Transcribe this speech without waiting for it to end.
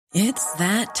It's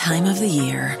that time of the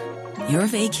year. Your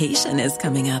vacation is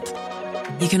coming up.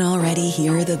 You can already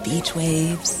hear the beach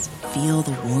waves, feel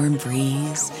the warm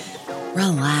breeze,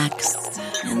 relax,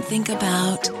 and think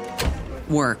about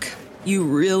work. You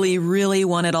really, really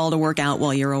want it all to work out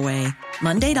while you're away.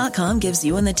 Monday.com gives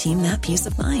you and the team that peace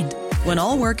of mind. When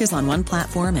all work is on one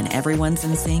platform and everyone's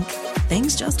in sync,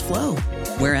 things just flow.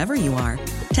 Wherever you are,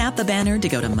 tap the banner to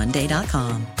go to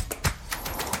Monday.com.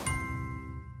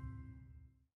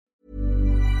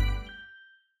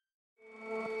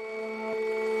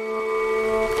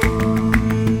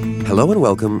 Hello and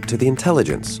welcome to The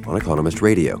Intelligence on Economist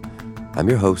Radio. I'm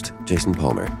your host, Jason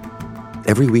Palmer.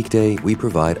 Every weekday, we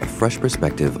provide a fresh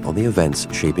perspective on the events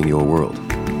shaping your world.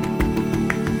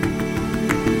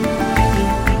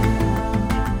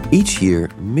 Each year,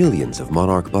 millions of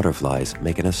monarch butterflies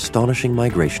make an astonishing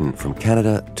migration from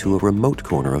Canada to a remote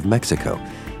corner of Mexico,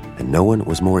 and no one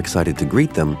was more excited to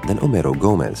greet them than Homero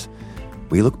Gomez.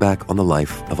 We look back on the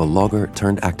life of a logger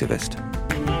turned activist.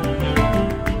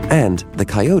 And the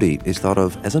coyote is thought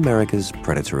of as America's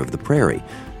predator of the prairie,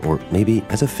 or maybe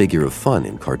as a figure of fun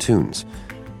in cartoons.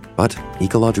 But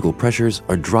ecological pressures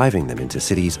are driving them into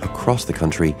cities across the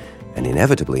country, and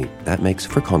inevitably that makes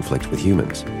for conflict with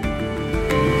humans.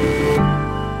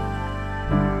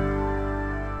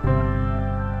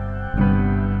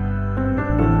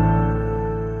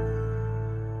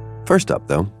 First up,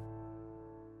 though,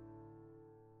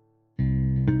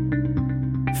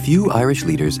 few Irish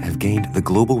leaders have gained the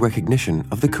global recognition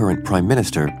of the current Prime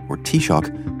Minister, or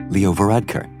Taoiseach, Leo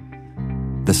Varadkar.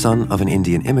 The son of an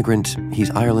Indian immigrant,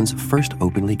 he's Ireland's first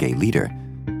openly gay leader.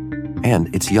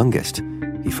 And its youngest.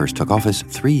 He first took office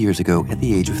 3 years ago at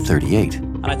the age of 38.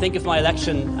 And I think if my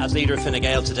election as leader of Fine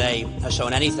Gael today has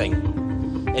shown anything,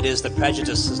 it is that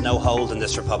prejudice has no hold in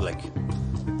this republic.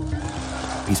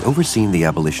 He's overseen the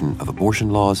abolition of abortion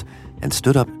laws and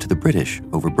stood up to the British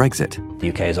over Brexit. The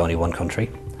UK is only one country,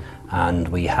 and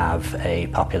we have a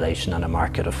population and a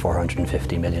market of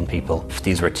 450 million people. If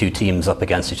these were two teams up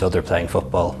against each other playing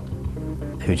football,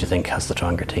 who do you think has the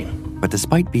stronger team? But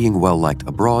despite being well-liked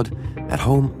abroad, at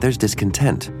home there's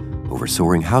discontent over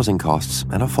soaring housing costs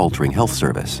and a faltering health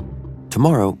service.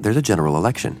 Tomorrow there's a general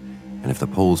election, and if the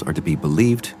polls are to be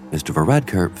believed, Mr.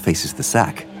 Varadkar faces the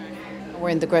sack. We're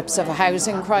in the grips of a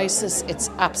housing crisis. It's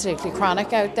absolutely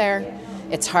chronic out there.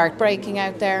 It's heartbreaking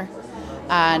out there.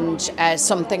 And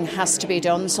something has to be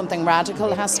done, something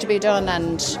radical has to be done,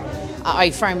 and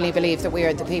I firmly believe that we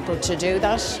are the people to do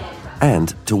that.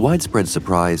 And, to widespread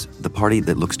surprise, the party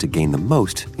that looks to gain the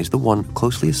most is the one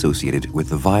closely associated with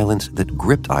the violence that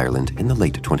gripped Ireland in the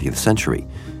late 20th century,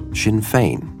 Sinn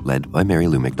Féin, led by Mary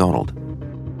Lou McDonald.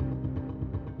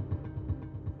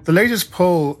 The latest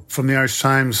poll from the Irish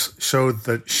Times showed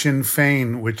that Sinn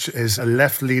Féin, which is a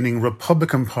left-leaning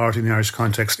Republican party in the Irish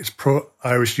context, is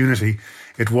pro-Irish unity.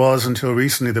 It was, until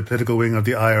recently, the political wing of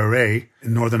the IRA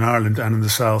in Northern Ireland and in the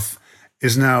South,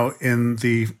 is now in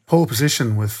the pole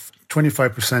position with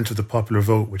 25% of the popular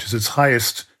vote, which is its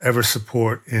highest ever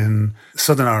support in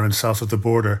Southern Ireland, south of the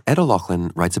border. Ed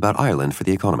O'Loughlin writes about Ireland for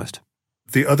The Economist.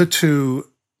 The other two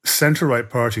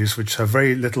centre-right parties, which have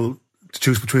very little to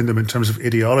choose between them in terms of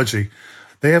ideology,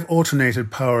 they have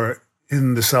alternated power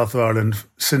in the south of Ireland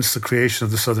since the creation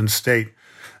of the southern state.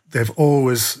 They've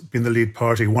always been the lead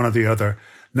party, one or the other.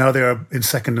 Now they are in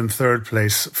second and third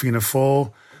place. Fianna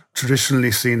Fáil,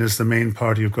 traditionally seen as the main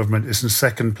party of government, is in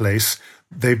second place.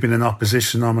 They've been in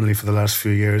opposition nominally for the last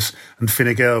few years. And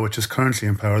Fine Gael, which is currently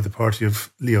in power, the party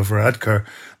of Leo Varadkar,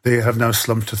 they have now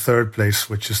slumped to third place,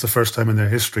 which is the first time in their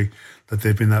history that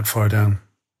they've been that far down.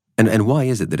 And why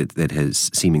is it that it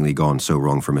has seemingly gone so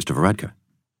wrong for Mr. Varadkar?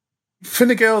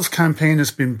 Fine Gael's campaign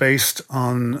has been based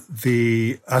on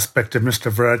the aspect of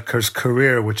Mr. Varadkar's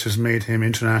career, which has made him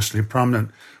internationally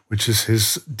prominent, which is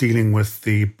his dealing with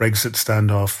the Brexit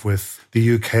standoff with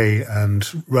the UK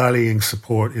and rallying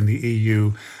support in the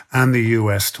EU and the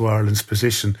US to Ireland's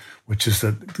position, which is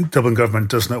that the Dublin government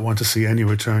does not want to see any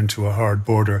return to a hard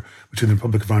border between the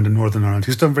Republic of Ireland and Northern Ireland.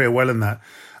 He's done very well in that.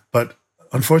 But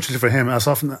unfortunately for him, as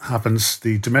often happens,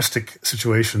 the domestic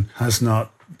situation has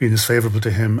not been as favourable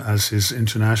to him as his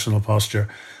international posture.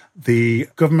 The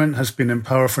government has been in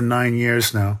power for 9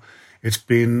 years now. It's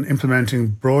been implementing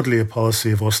broadly a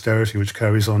policy of austerity which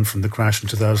carries on from the crash in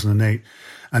 2008.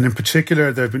 And in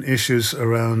particular, there have been issues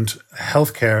around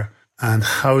healthcare and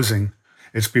housing.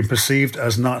 It's been perceived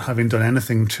as not having done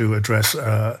anything to address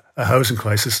a housing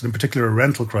crisis, and in particular a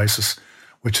rental crisis,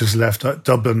 which has left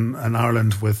Dublin and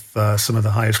Ireland with some of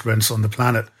the highest rents on the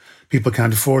planet. People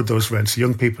can't afford those rents.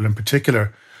 Young people in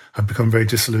particular have become very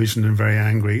disillusioned and very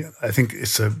angry. I think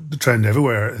it's a trend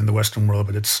everywhere in the Western world,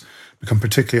 but it's become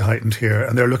particularly heightened here.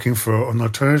 And they're looking for an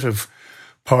alternative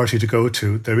party to go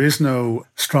to. There is no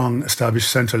strong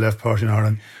established centre-left party in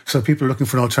Ireland. So people looking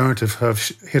for an alternative have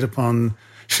hit upon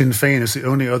Sinn Féin as the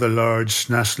only other large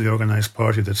nationally organised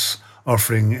party that's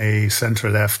offering a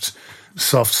centre-left,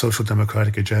 soft social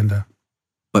democratic agenda.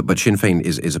 But Sinn Féin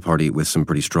is a party with some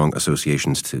pretty strong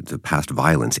associations to past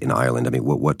violence in Ireland. I mean,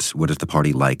 what is the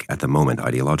party like at the moment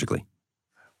ideologically?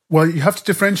 Well, you have to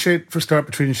differentiate, for a start,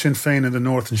 between Sinn Féin in the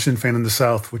north and Sinn Féin in the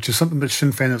south, which is something that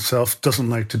Sinn Féin itself doesn't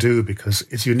like to do because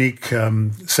its unique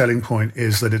selling point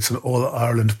is that it's an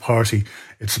all-Ireland party.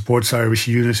 It supports Irish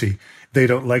unity. They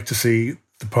don't like to see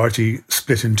the party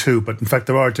split in two, but in fact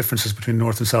there are differences between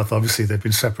north and south. Obviously, they've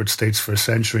been separate states for a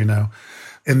century now.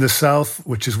 In the south,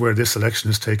 which is where this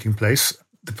election is taking place,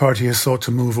 the party has sought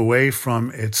to move away from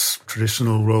its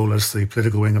traditional role as the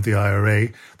political wing of the IRA.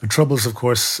 The Troubles, of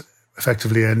course,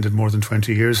 effectively ended more than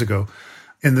 20 years ago.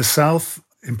 In the south,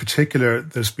 in particular,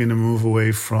 there's been a move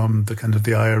away from the kind of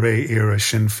the IRA era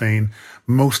Sinn Féin.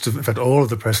 In fact, all of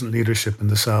the present leadership in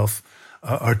the south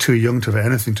are too young to have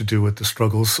anything to do with the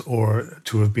struggles or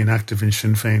to have been active in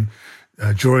Sinn Féin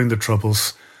during the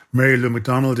Troubles. Mary Lou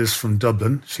McDonald is from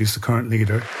Dublin. She's the current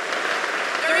leader.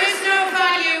 There is no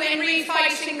value in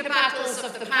refighting the battles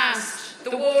of the past.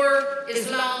 The war is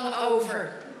long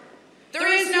over. There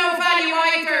is no value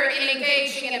either in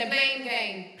engaging in a blame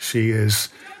game. She is,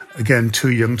 again,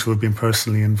 too young to have been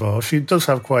personally involved. She does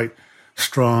have quite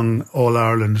strong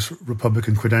All-Ireland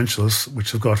Republican credentials,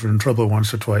 which have got her in trouble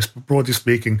once or twice. But broadly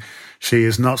speaking, she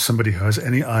is not somebody who has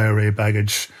any IRA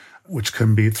baggage which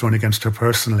can be thrown against her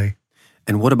personally.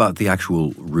 And what about the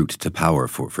actual route to power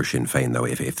for Sinn Féin, though?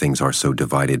 If things are so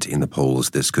divided in the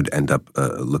polls, this could end up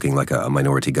looking like a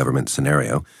minority government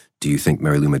scenario. Do you think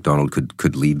Mary Lou McDonald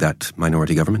could lead that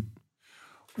minority government?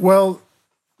 Well,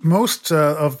 most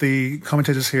of the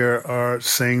commentators here are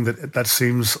saying that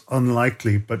seems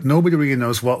unlikely, but nobody really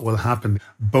knows what will happen.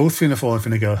 Both Fianna Fáil and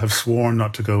Fine Gael have sworn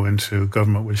not to go into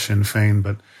government with Sinn Féin,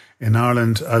 but in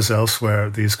Ireland, as elsewhere,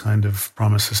 these kind of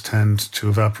promises tend to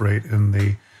evaporate in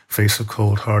the face of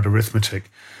cold, hard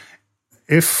arithmetic.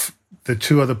 If the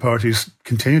two other parties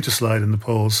continue to slide in the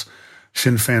polls,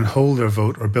 Sinn Féin hold their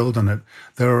vote or build on it,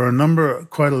 there are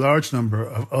quite a large number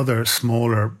of other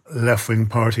smaller left-wing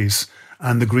parties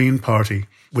and the Green Party,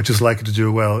 which is likely to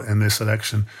do well in this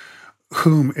election,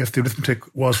 whom, if the arithmetic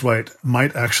was right,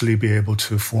 might actually be able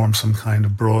to form some kind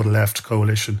of broad left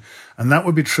coalition. And that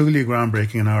would be truly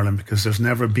groundbreaking in Ireland because there's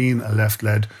never been a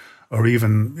left-led or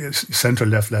even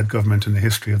centre-left-led government in the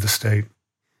history of the state.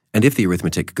 And if the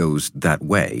arithmetic goes that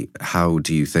way, how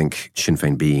do you think Sinn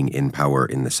Féin being in power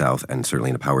in the south and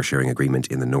certainly in a power-sharing agreement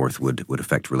in the north would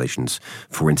affect relations,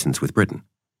 for instance, with Britain?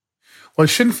 Well,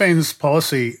 Sinn Féin's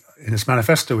policy in its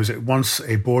manifesto is it wants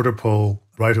a border poll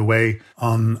right away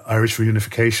on Irish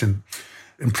reunification.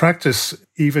 In practice,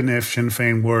 even if Sinn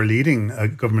Féin were leading a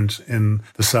government in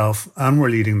the south and were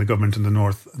leading the government in the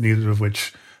north, neither of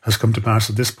which has come to pass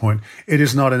at this point, it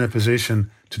is not in a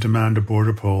position to demand a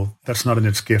border poll. That's not in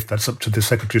its gift. That's up to the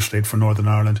Secretary of State for Northern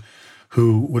Ireland,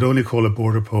 who would only call a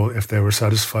border poll if they were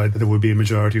satisfied that there would be a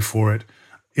majority for it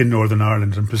in Northern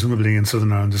Ireland and presumably in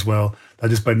Southern Ireland as well.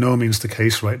 That is by no means the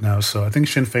case right now. So I think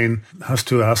Sinn Féin has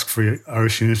to ask for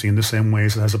Irish unity in the same way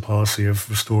as it has a policy of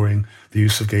restoring the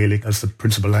use of Gaelic as the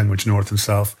principal language north and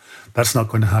south. That's not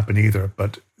going to happen either,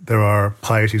 but there are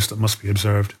pieties that must be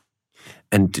observed.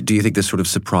 And do you think this sort of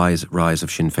surprise rise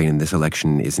of Sinn Féin in this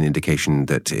election is an indication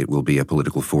that it will be a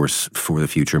political force for the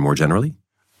future more generally?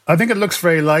 I think it looks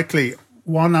very likely.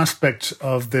 One aspect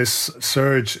of this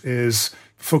surge is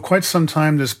for quite some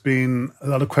time there's been a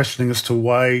lot of questioning as to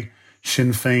why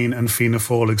Sinn Féin and Fianna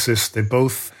Fáil exist. They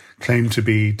both claim to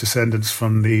be descendants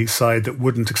from the side that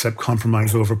wouldn't accept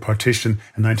compromise over partition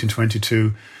in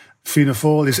 1922. Fianna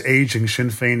Fáil is ageing, Sinn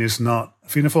Féin is not.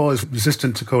 Fianna Fáil is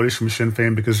resistant to coalition with Sinn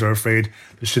Féin because they're afraid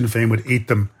that Sinn Féin would eat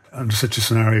them under such a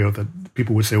scenario that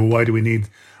people would say, well, why do we need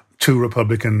two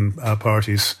Republican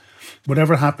parties?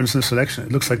 Whatever happens in this election,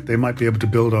 it looks like they might be able to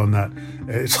build on that.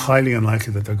 It's highly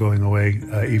unlikely that they're going away,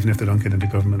 even if they don't get into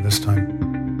government this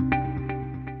time.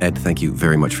 Ed, thank you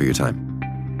very much for your time.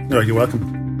 No, you're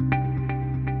welcome.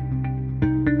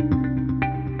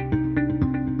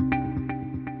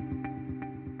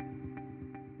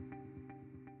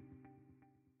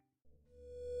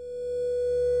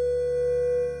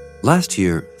 Last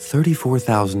year,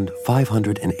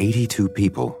 34,582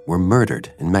 people were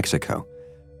murdered in Mexico.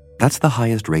 That's the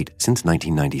highest rate since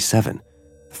 1997,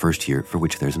 the first year for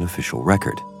which there's an official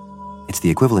record. It's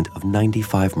the equivalent of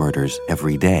 95 murders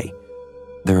every day.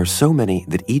 There are so many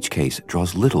that each case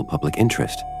draws little public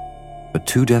interest. But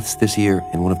 2 deaths this year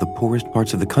in one of the poorest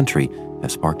parts of the country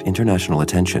have sparked international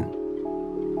attention.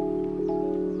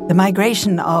 The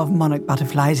migration of monarch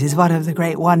butterflies is one of the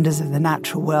great wonders of the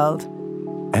natural world.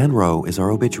 Anne Rowe is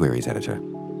our obituaries editor.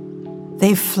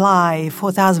 They fly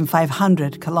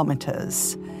 4,500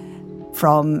 kilometers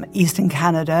from eastern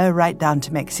Canada right down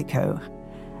to Mexico.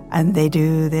 And they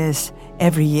do this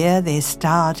every year. They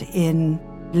start in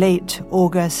late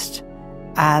August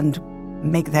and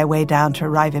make their way down to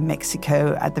arrive in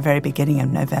Mexico at the very beginning of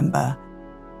November.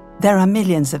 There are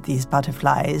millions of these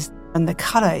butterflies, and the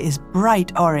color is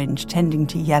bright orange, tending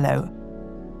to yellow.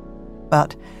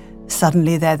 But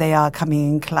suddenly there they are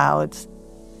coming in clouds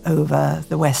over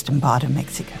the western part of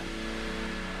Mexico.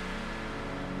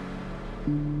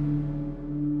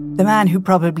 The man who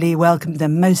probably welcomed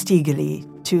them most eagerly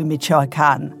to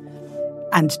Michoacán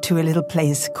and to a little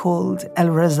place called El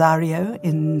Rosario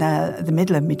in the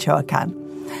middle of Michoacán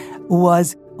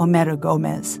was Homero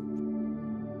Gomez.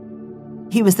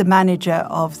 He was the manager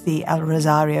of the El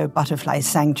Rosario Butterfly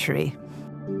Sanctuary,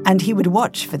 and he would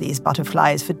watch for these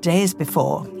butterflies for days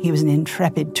before. He was an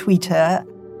intrepid tweeter,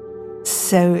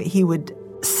 so he would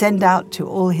send out to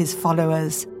all his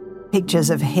followers pictures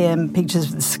of him, pictures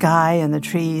of the sky and the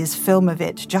trees, film of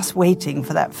it, just waiting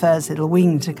for that first little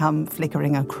wing to come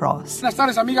flickering across. Buenas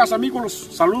tardes, amigas, amigos.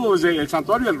 Saludo desde el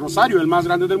Santuario del Rosario, el más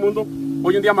grande del mundo.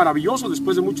 Hoy un día maravilloso,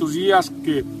 después de muchos días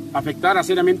que afectara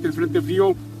seriamente el frente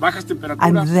frío, bajas temperaturas.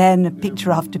 And then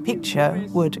picture after picture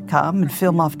would come, and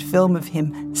film after film of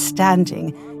him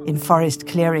standing in forest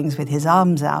clearings with his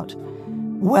arms out,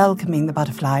 welcoming the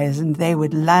butterflies, and they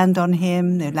would land on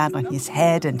him, they would land on his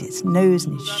head and his nose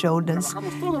and his shoulders.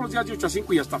 Todos los días de 8 a 5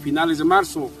 y hasta finales de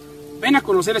marzo. Ven a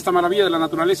conocer esta maravilla de la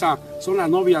naturaleza. Son las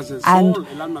novias del sol,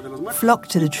 el alma de los muertos. Flocked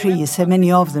to the trees, so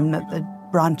many of them that the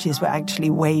branches were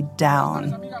actually weighed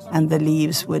down and the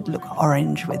leaves would look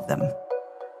orange with them.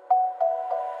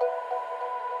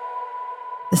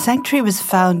 The sanctuary was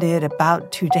founded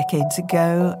about 2 decades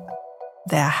ago.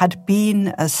 There had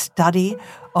been a study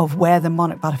of where the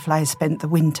monarch butterflies spent the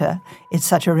winter. It's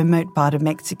such a remote part of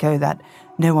Mexico that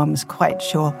no one was quite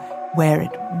sure where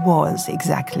it was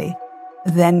exactly.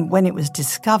 Then when it was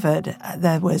discovered,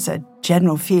 there was a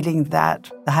general feeling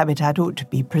that the habitat ought to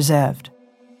be preserved.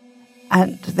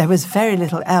 And there was very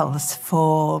little else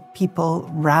for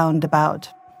people round about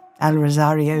El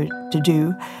Rosario to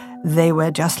do. They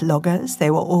were just loggers. They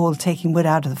were all taking wood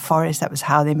out of the forest. That was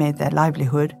how they made their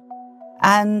livelihood.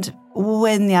 And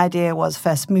when the idea was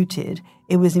first mooted,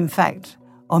 it was in fact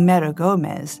Homero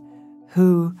Gomez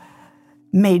who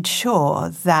made sure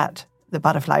that the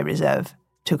butterfly reserve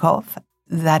took off,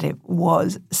 that it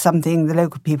was something the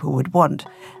local people would want.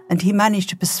 And he managed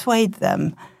to persuade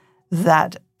them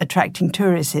that attracting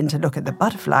tourists in to look at the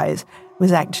butterflies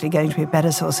was actually going to be a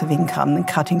better source of income than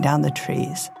cutting down the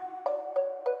trees.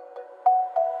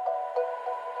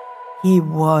 He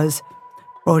was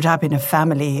brought up in a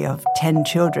family of 10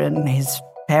 children. His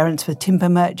parents were timber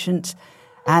merchants,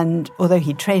 and although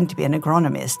he trained to be an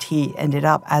agronomist, he ended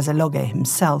up as a logger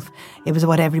himself. It was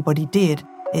what everybody did.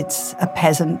 It's a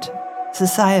peasant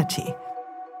society.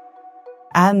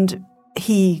 And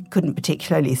he couldn't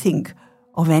particularly think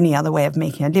of any other way of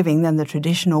making a living than the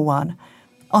traditional one.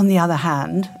 On the other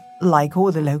hand, like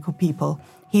all the local people,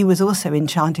 he was also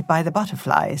enchanted by the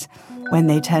butterflies when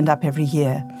they turned up every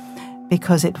year,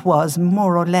 because it was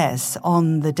more or less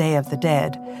on the Day of the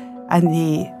Dead, and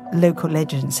the local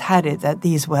legends had it that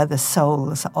these were the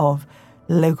souls of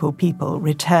local people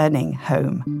returning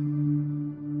home.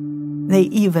 They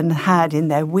even had in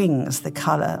their wings the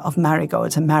color of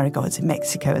marigolds, and marigolds in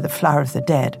Mexico are the flower of the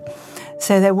dead.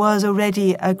 So there was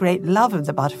already a great love of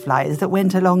the butterflies that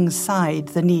went alongside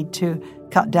the need to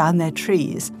cut down their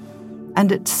trees.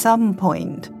 And at some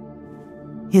point,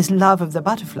 his love of the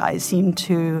butterflies seemed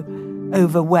to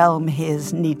overwhelm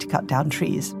his need to cut down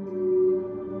trees.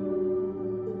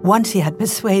 Once he had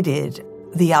persuaded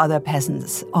the other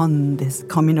peasants on this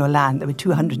communal land, there were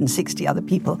 260 other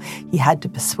people he had to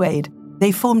persuade,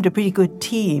 they formed a pretty good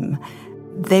team.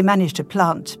 They managed to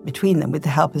plant between them, with the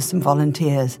help of some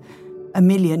volunteers, 1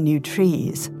 million new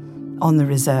trees on the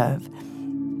reserve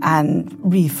and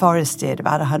reforested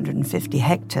about 150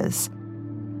 hectares.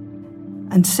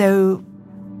 And so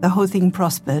the whole thing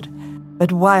prospered.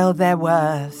 But while there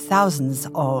were thousands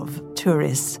of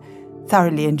tourists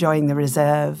thoroughly enjoying the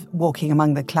reserve, walking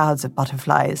among the clouds of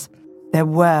butterflies, there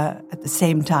were, at the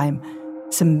same time,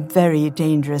 some very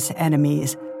dangerous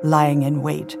enemies lying in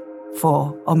wait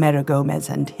for Homero Gomez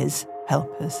and his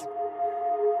helpers.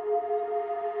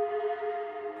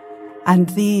 And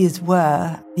these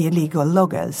were the illegal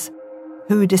loggers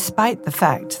who, despite the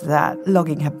fact that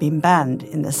logging had been banned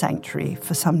in the sanctuary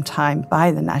for some time by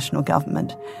the national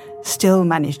government, still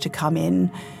managed to come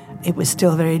in. It was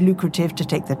still very lucrative to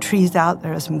take the trees out.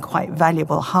 There are some quite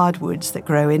valuable hardwoods that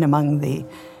grow in among the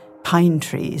pine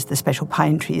trees, the special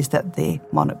pine trees that the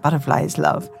monarch butterflies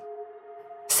love.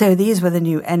 So these were the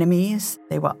new enemies.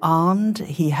 They were armed.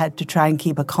 He had to try and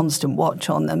keep a constant watch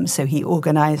on them, so he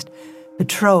organized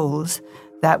patrols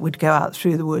that would go out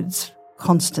through the woods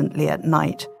constantly at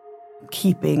night,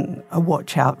 keeping a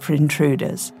watch out for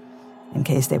intruders in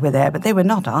case they were there. But they were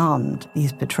not armed,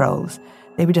 these patrols.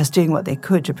 They were just doing what they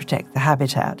could to protect the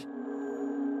habitat.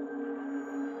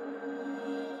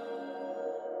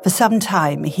 For some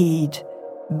time, he'd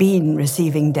been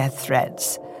receiving death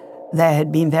threats. There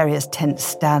had been various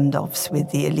tense standoffs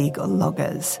with the illegal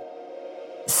loggers.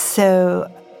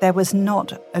 So there was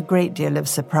not a great deal of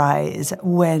surprise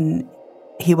when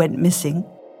he went missing.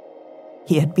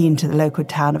 He had been to the local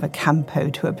town of Ocampo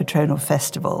to a patronal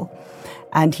festival,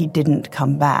 and he didn't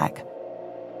come back.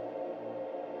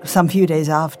 Some few days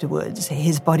afterwards,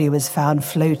 his body was found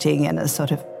floating in a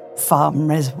sort of farm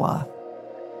reservoir.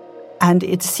 And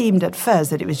it seemed at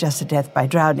first that it was just a death by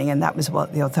drowning, and that was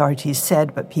what the authorities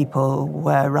said, but people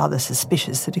were rather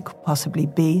suspicious that it could possibly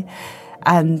be.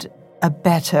 And a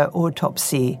better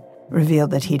autopsy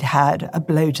revealed that he'd had a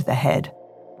blow to the head.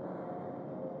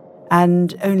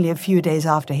 And only a few days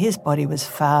after his body was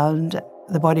found,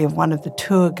 the body of one of the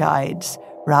tour guides,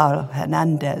 Raul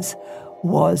Hernandez,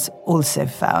 was also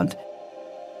found.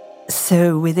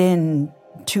 So within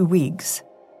 2 weeks,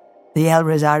 the El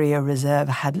Rosario Reserve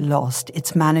had lost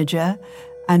its manager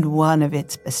and one of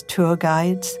its best tour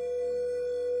guides.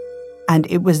 And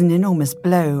it was an enormous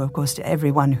blow, of course, to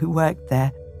everyone who worked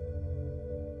there.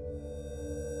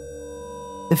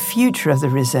 The future of the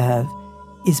reserve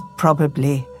is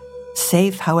probably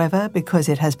safe, however, because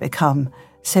it has become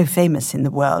so famous in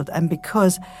the world and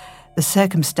because the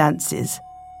circumstances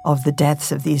of the deaths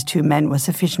of these two men were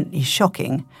sufficiently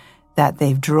shocking that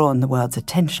they've drawn the world's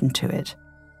attention to it.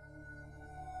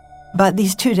 But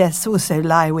these two deaths also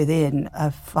lie within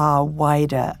a far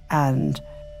wider and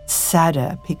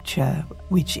sadder picture,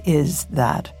 which is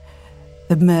that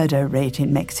the murder rate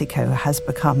in Mexico has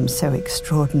become so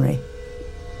extraordinary.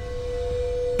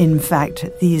 In fact,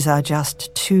 these are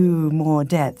just 2 more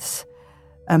deaths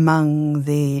among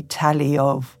the tally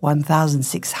of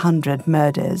 1,600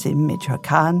 murders in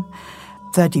Michoacán,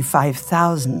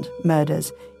 35,000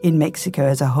 murders in Mexico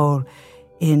as a whole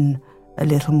in a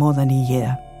little more than a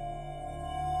year.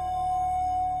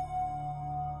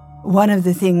 One of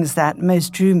the things that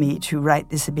most drew me to write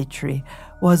this obituary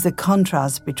was the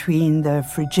contrast between the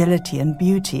fragility and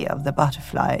beauty of the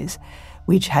butterflies,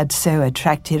 which had so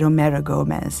attracted Homero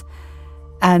Gomez,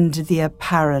 and the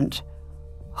apparent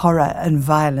horror and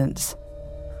violence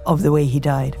of the way he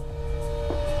died.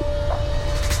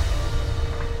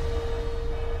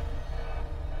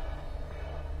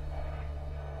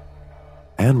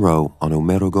 Anne Rowe on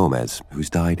Homero Gomez, who's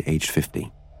died aged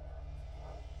 50.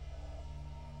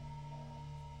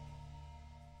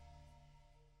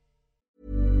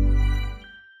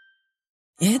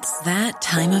 It's that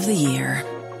time of the year.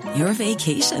 Your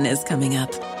vacation is coming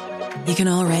up. You can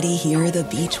already hear the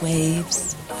beach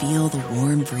waves, feel the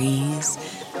warm breeze,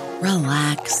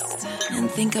 relax, and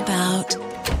think about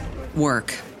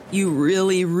work. You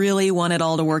really, really want it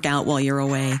all to work out while you're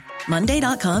away.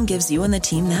 Monday.com gives you and the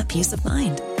team that peace of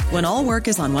mind. When all work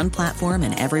is on one platform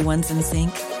and everyone's in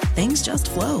sync, things just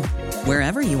flow.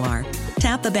 Wherever you are,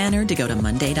 tap the banner to go to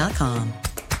Monday.com.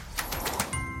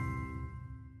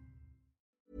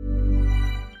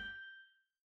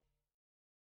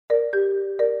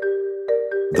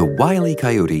 The Wile E.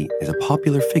 Coyote is a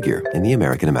popular figure in the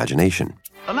American imagination.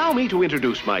 Allow me to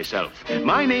introduce myself.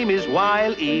 My name is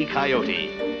Wile E.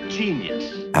 Coyote.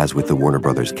 Genius. As with the Warner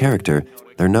Brothers character,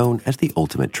 they're known as the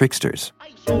ultimate tricksters.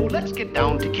 So let's get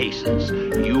down to cases.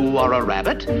 You are a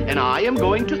rabbit, and I am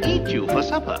going to eat you for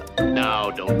supper.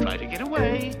 Now, don't try to get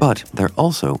away. But they're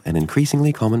also an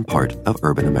increasingly common part of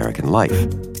urban American life.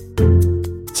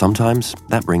 Sometimes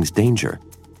that brings danger.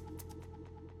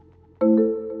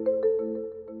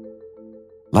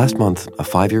 Last month, a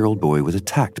 5-year-old boy was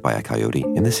attacked by a coyote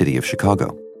in the city of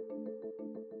Chicago.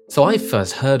 So I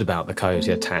first heard about the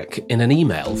coyote attack in an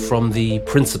email from the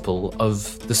principal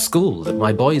of the school that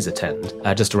my boys attend,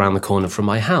 just around the corner from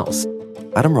my house.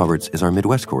 Adam Roberts is our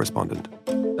Midwest correspondent.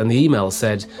 And the email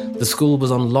said the school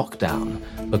was on lockdown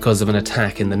because of an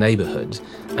attack in the neighbourhood,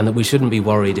 and that we shouldn't be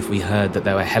worried if we heard that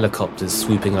there were helicopters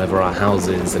swooping over our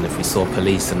houses and if we saw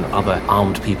police and other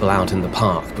armed people out in the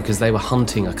park, because they were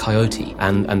hunting a coyote.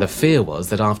 And the fear was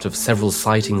that after several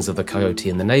sightings of the coyote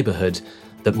in the neighbourhood,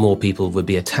 that more people would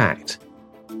be attacked.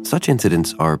 Such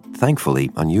incidents are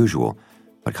thankfully unusual,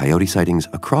 but coyote sightings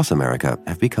across America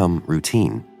have become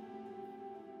routine.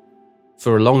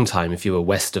 For a long time, if you were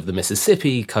west of the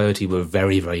Mississippi, coyote were a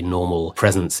very, very normal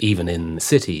presence, even in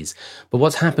cities. But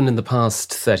what's happened in the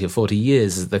past 30 or 40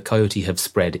 years is the coyote have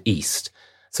spread east.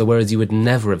 So whereas you would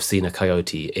never have seen a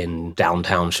coyote in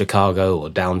downtown Chicago or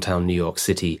downtown New York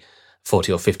City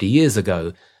 40 or 50 years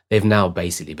ago, they've now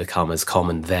basically become as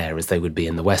common there as they would be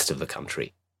in the west of the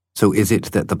country. So is it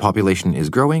that the population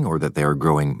is growing, or that they're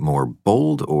growing more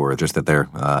bold, or just that they're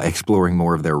exploring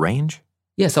more of their range?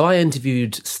 Yeah, so I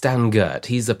interviewed Stan Gert.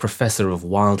 He's a professor of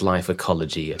wildlife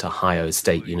ecology at Ohio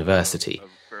State University.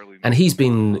 And he's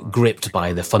been gripped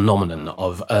by the phenomenon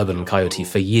of urban coyote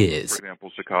for years. For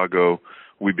example, Chicago,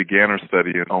 we began our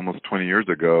study almost 20 years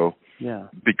ago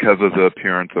because of the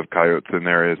appearance of coyotes in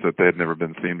areas that they had never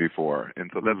been seen before. And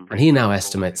so and he now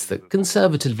estimates that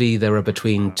conservatively there are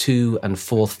between 2,000 and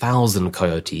 4,000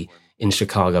 coyote in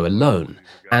Chicago alone.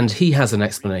 And he has an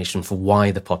explanation for why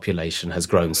the population has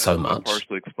grown so much. That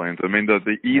partially explains. I mean,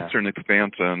 the eastern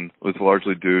expansion was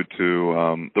largely due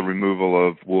to the removal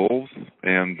of wolves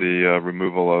and the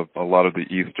removal of a lot of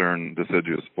the eastern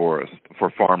deciduous forest for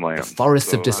farmland. The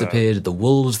forests have disappeared, the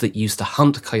wolves that used to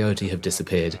hunt coyote have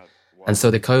disappeared, and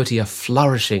so the coyote are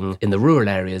flourishing in the rural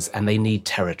areas, and they need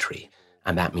territory,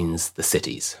 and that means the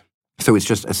cities. So it's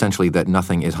just essentially that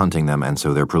nothing is hunting them, and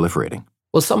so they're proliferating.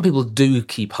 Well, some people do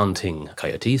keep hunting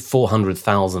coyote.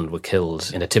 400,000 were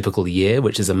killed in a typical year,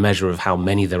 which is a measure of how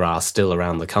many there are still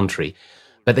around the country.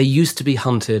 But they used to be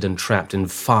hunted and trapped in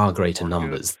far greater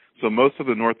numbers. So most of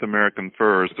the North American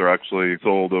furs are actually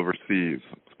sold overseas.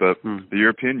 But the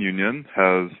European Union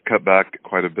has cut back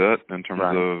quite a bit in terms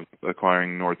of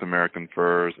acquiring North American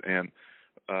furs. And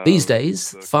these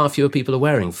days, far fewer people are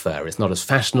wearing fur. It's not as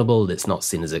fashionable, it's not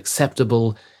seen as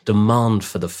acceptable. Demand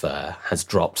for the fur has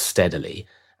dropped steadily.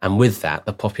 And with that,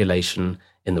 the population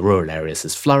in the rural areas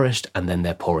has flourished, and then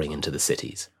they're pouring into the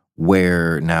cities.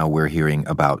 Where now we're hearing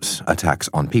about attacks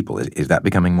on people. Is that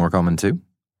becoming more common too?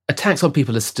 Attacks on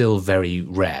people are still very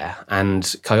rare.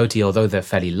 And coyote, although they're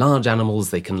fairly large animals,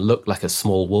 they can look like a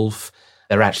small wolf.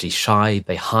 They're actually shy.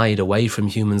 They hide away from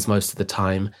humans most of the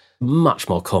time. Much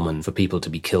more common for people to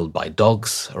be killed by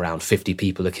dogs. Around 50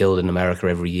 people are killed in America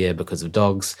every year because of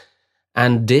dogs.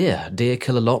 And deer. Deer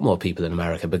kill a lot more people in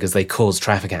America because they cause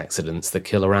traffic accidents that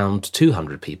kill around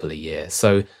 200 people a year.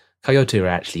 So coyote are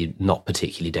actually not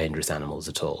particularly dangerous animals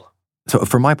at all. So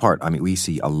for my part, I mean, we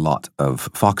see a lot of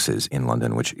foxes in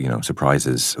London, which,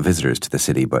 surprises visitors to the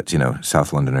city. But,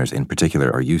 South Londoners in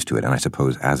particular are used to it. And I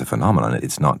suppose as a phenomenon,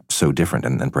 it's not so different.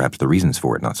 And perhaps the reasons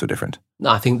for it not so different.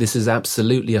 I think this is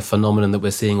absolutely a phenomenon that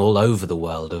we're seeing all over the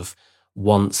world of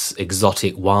once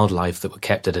exotic wildlife that were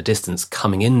kept at a distance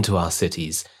coming into our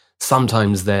cities.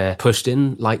 Sometimes they're pushed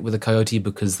in, like with the coyote,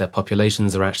 because their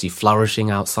populations are actually flourishing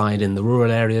outside in the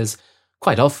rural areas.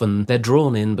 Quite often, they're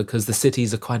drawn in because the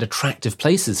cities are quite attractive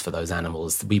places for those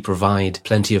animals. We provide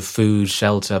plenty of food,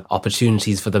 shelter,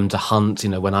 opportunities for them to hunt.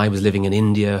 When I was living in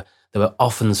India, there were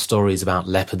often stories about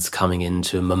leopards coming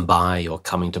into Mumbai or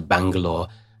coming to Bangalore,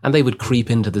 and they would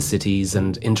creep into the cities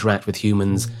and interact with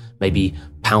humans, maybe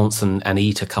pounce and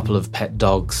eat a couple of pet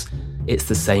dogs. It's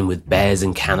the same with bears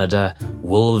in Canada,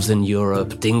 wolves in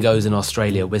Europe, dingoes in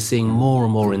Australia. We're seeing more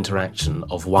and more interaction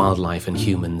of wildlife and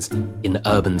humans in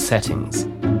urban settings.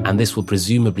 And this will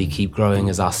presumably keep growing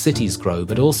as our cities grow,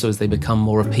 but also as they become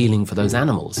more appealing for those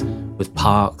animals. With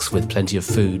parks, with plenty of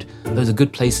food, those are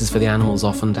good places for the animals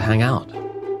often to hang out.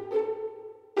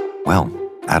 Well,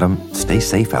 Adam, stay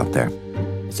safe out there.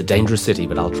 It's a dangerous city,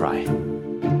 but I'll try.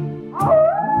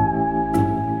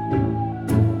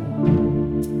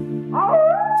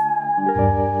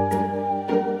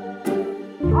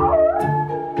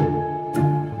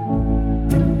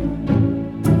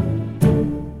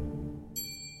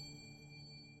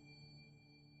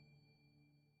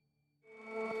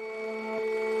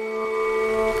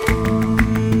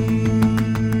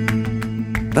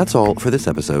 That's all for this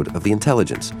episode of The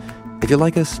Intelligence. If you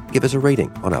like us, give us a rating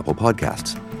on Apple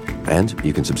Podcasts. And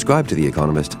you can subscribe to The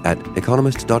Economist at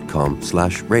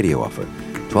economist.com/radio offer.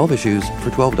 12 issues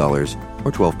for $12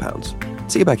 or £12.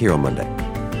 See you back here on Monday.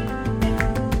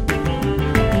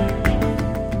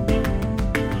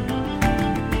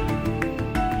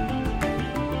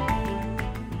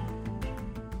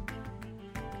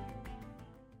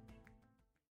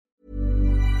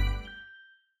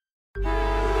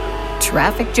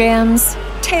 Traffic jams,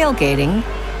 tailgating,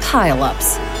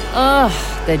 pile-ups.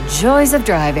 Ugh, the joys of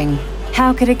driving.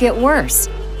 How could it get worse?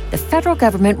 The federal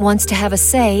government wants to have a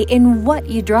say in what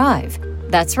you drive.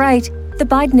 That's right. The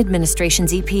Biden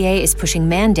administration's EPA is pushing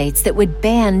mandates that would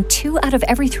ban 2 out of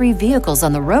every 3 vehicles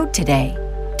on the road today.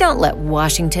 Don't let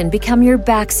Washington become your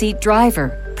backseat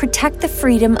driver. Protect the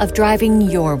freedom of driving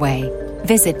your way.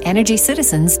 Visit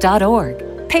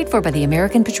EnergyCitizens.org. Paid for by the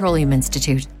American Petroleum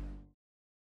Institute.